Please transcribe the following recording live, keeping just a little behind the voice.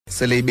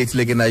Sele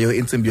ibethileke nayo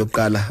intsimbi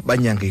yokuqala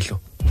banyangidlo.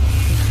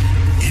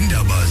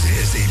 Indaba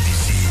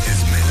ze-SABC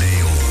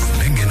ezimeleyo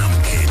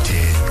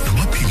nengenamkhethe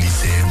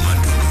nabaphilise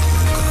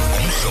manduluka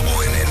umhlobo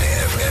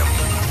wenene-FM.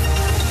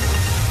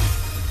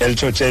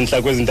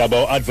 Elitshotshentla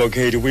kwezindaba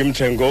uAdvocate Wim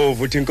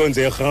Trengove uthi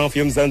inkonzo yerhafu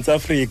yoMzantsi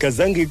Afrika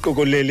zange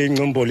iyiqokelele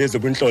ingcombolo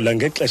yezobuntlola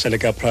ngexesha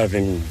lika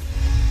Pravin.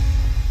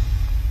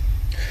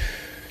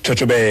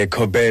 Chochobe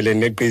khobele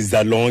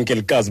negqiza lonke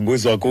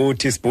likazibuzwa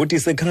kuthi sibhuti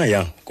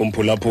sekhaya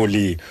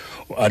kumphulaphuli.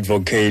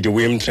 uAdvocate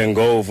Wim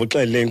Trengove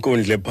uxele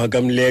inkundla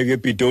ephakamileyo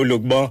ePitoli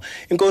ukuba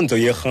inkonzo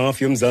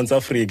yerhafu yoMzantsi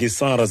Afrika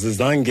SARS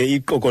zange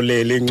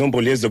iyiqokelele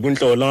ingcombolo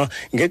yezobuntlola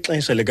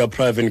ngexesha lika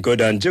Pravin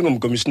Gordhan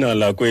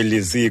njengomkomishinala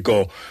kweli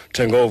ziko.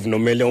 Trengove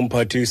nomele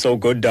umphathiswa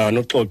uGordhan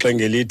uxoxe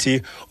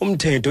ngelithi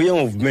umthetho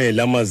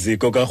uyawuvumela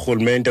amaziko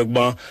karhulumente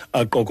ukuba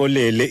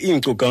aqokelele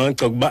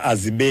iinkcukacha ukuba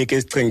azibeke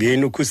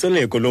esichengeni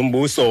ukhuseleko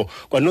lombuso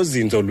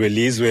kwanozinzo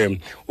lwelizwe.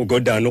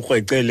 uGordhan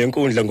ukrwecele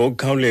inkundla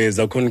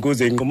ngokukhawuleza khona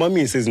ukuze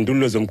inqumamise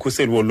izindulo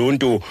zomkhuseli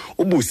woluntu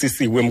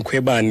ubusisiwe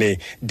Mkhwebane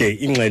de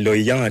ingxelo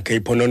yakhe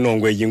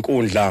iphononongwe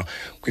yinkundla.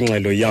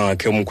 Kwingxelo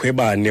yakhe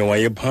uMkhwebane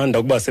wayephanda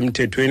ukuba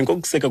semthethweni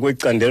kokuseka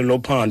kwecandelo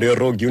lophando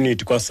ye-Rogue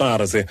Unit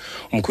kwa-SARS.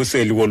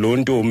 Umkhuseli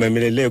woluntu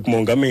umemelele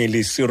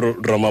kumongameli Cyril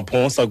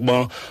Ramaphosa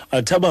ukuba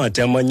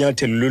athabathe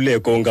amanyathelo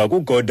oluleko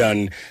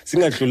ngakuGordhan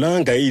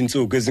zingadlulanga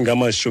iintsuku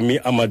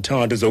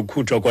ezingama-30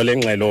 zokukhutshwa kwale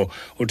ngxelo.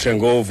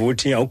 uTrengove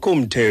uthi awukho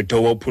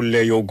mthetho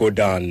wophulileyo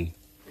uGordhan.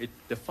 It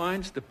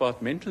defines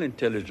departmental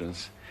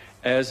intelligence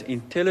as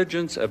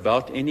intelligence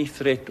about any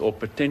threat or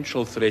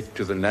potential threat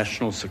to the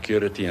national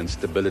security and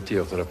stability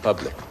of the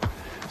Republic.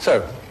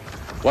 So,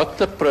 what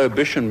the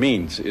prohibition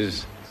means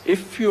is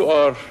if you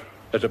are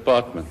a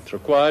department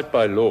required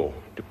by law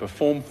to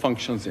perform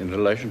functions in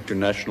relation to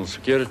national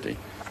security,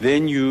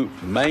 then you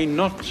may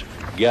not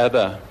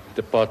gather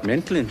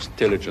departmental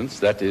intelligence,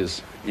 that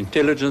is,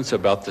 intelligence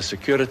about the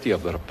security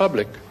of the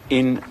Republic,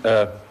 in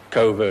a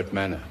covert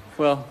manner.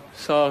 Well,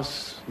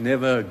 SARS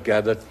never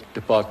gathered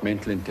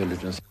departmental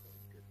intelligence.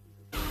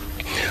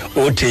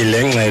 Uthi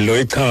le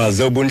ngxelo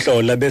ichaze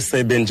ubuntlola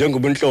besebe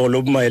njengobuntlolo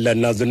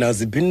obumayelana nazo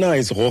naziphi na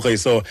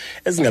izigrogriso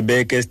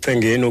ezingabeka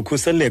esichengeni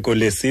ukhuseleko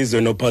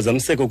lesizwe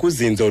nophazamiseko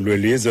kuzinzo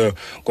lwelizwe.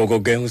 Ngoko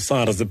ke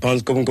uSARS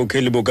phantsi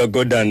kobunkokheli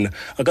bukaGordhan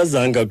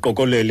akazange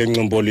aqokelele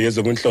ingcombolo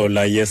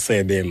yezobuntlola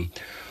yesebe.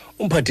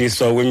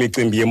 Umphathiswa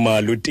wemicimbi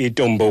yemali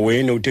uTito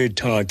Mboweni uthe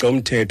thaca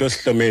umthetho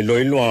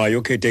osihlomelo ilwayo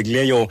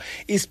okhethekileyo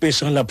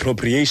i-Special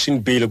Appropriation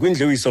Bill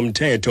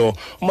kwindlewiso-mthetho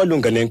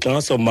umalunga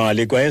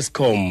nenkxaso-mali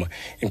kwa-Eskom.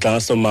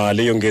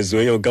 Inkxaso-mali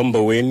eyongeziweyo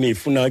kaMboweni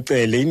ifuna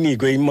acele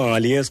inikwe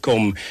imali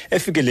ye-Eskom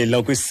efikelela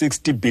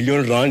kwi-R60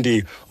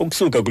 billion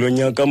ukusuka kulo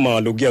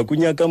nyaka-mali ukuya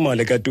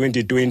kunyaka-mali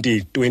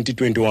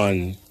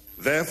ka-2020-2021.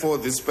 Therefore,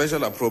 the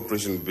Special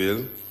Appropriation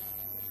Bill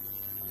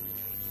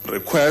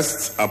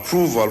requests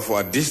approval for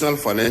additional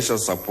financial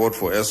support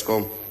for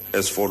Eskom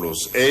as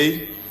follows.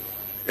 A,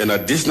 an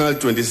additional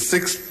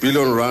R26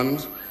 billion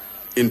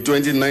in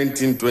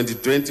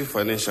 2019-2020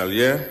 financial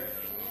year,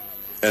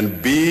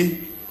 and B,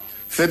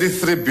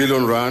 R33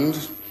 billion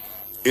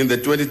in the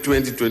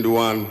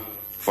 2020-21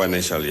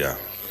 financial year.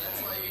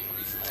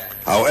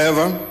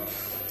 However,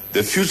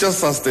 the future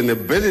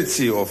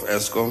sustainability of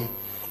Eskom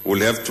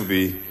will have to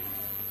be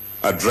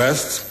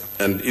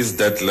addressed and its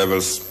debt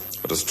levels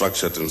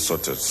restructured and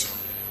sorted.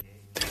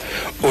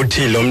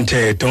 Uthi lo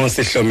mthetho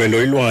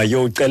sihlomelo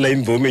ilwayo ucela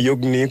imvume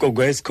yokunikwa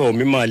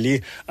kwa-Eskom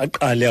imali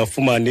aqale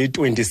afumane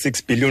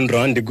i-R26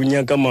 billion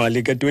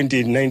kunyaka-mali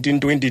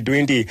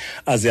ka-2019-2020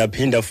 aze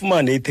aphinda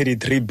afumane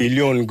i-R33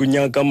 billion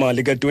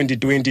kunyaka-mali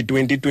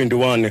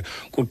ka-2020-2021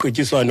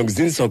 kuqhityiswano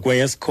kuzinziswa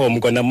kwe-Eskom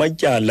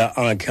kwanamatyala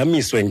akhe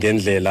amiswe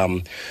ngendlela.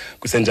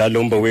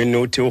 Kusenjalo Mboweni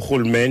uthi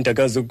urhulumente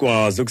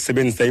akazukwazi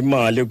ukusebenzisa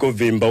imali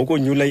ukuvimba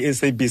ukonyula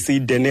i-SABC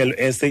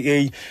Daniel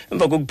SAA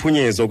emva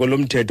kokuphunyezwa kwalo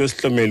mthetho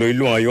sihlomelo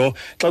ilwayo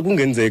xa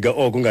kungenzeka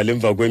oko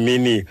ngalemva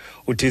kwemini.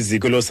 Uthi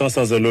iziko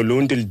losasazo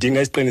loluntu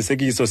lidinga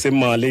isiqinisekiso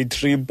semali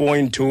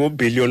i-R3.2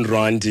 billion.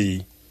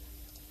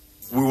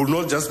 We will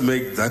not just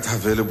make that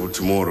available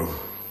tomorrow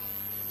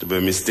to be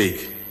a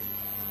mistake,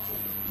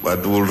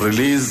 but we will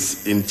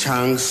release in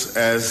chunks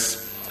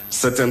as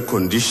certain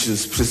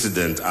conditions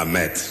precedent are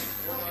met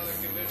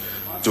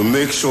to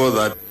make sure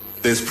that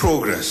there's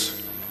progress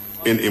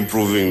in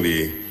improving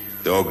the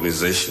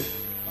organization.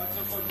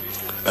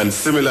 And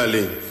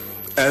similarly,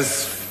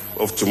 as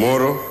of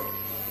tomorrow,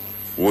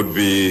 would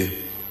be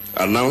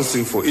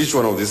announcing for each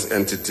one of these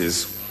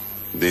entities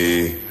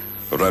the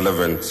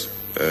relevant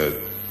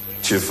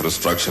chief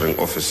restructuring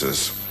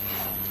officers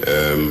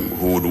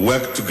who would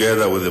work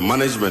together with the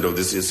management of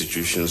these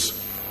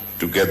institutions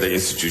to get the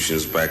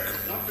institutions back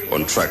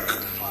on track.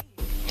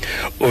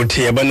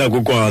 Uthi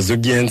abanakukwazi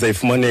ukuyenza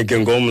ifumaneke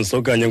ngomso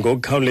okanye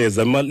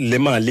ngokukhawuleza le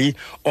mali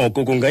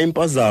oko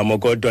kungayimpazamo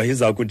kodwa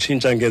iza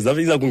kutshintsha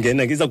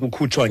iza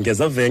kukhutshwa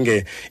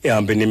ngezavenge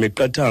ehambe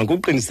nemiqathango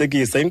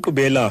uqinisekisa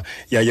inkqubela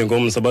yaye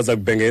ngomso baza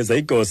kubhengeza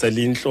igosa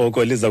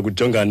eliyintloko eliza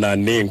kujongana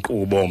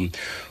neenkqubo.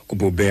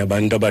 kubhubhe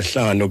abantu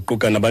abahlanu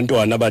kuquka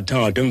nabantwana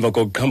abathathu emva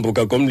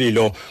kokuqhambuka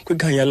komlilo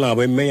kwikhaya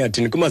labo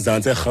eMeyathini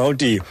kumazantsi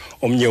eRhawuti.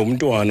 Omnye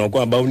umntwana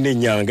kwaba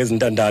uneenyanga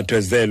ezintandathu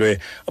ezelwe.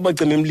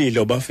 Abacima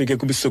imlilo bafike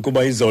kubusuku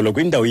bayizolo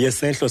kwindawo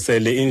yesehlo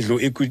sele indlu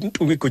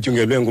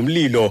igutyungelwe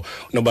ngumlilo.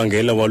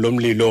 Unobangela walo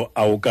mlilo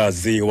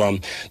awukaziwa.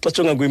 Xa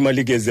jonga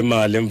kwimalike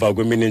zemali emva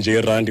kwemini nje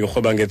irandi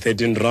urhoba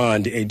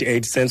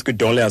nge-13.88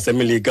 kwidola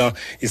yasemelika,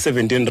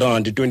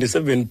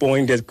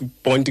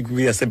 i-17.27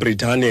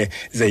 kwiyasebritane,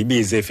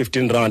 zayibize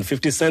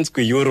 15.50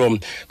 kwi-euro.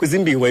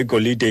 Kwizimbiwa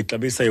igolide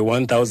ixabisa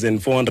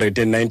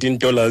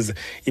 $1,419,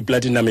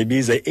 iplatinum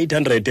ibiza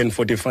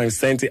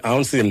 $845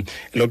 i-ounce,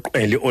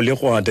 eloqweli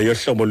olirhwada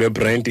yohlobo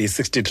lweBrent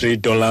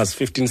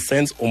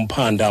 $63.15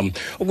 umphanda.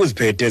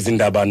 Ukuziphethe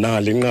ezindaba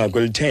nali inqaku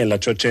elithe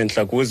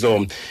latshotshentla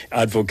kuzo.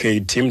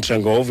 Advocate Wim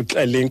Trengove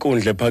uxelele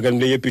inkundla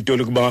ephakamileyo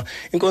ePitoli ukuba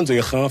inkonzo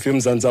yerhafu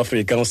yoMzantsi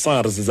Afrika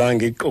SARS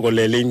zange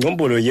iyiqokelele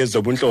ingcombolo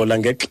yezobuntlola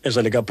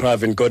ngexesha lika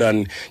Pravin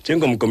Gordhan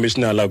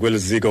njengomkomishinala kweli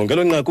ziko.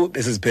 Ngelo nqaku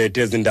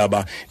besiziphethe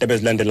ezindaba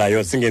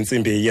ezilandelayo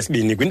zingentsimbi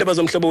yesibini kwindaba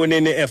zomhlobo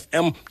wenene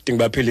FM.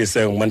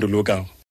 Ndingabaphilise ngumanduluka.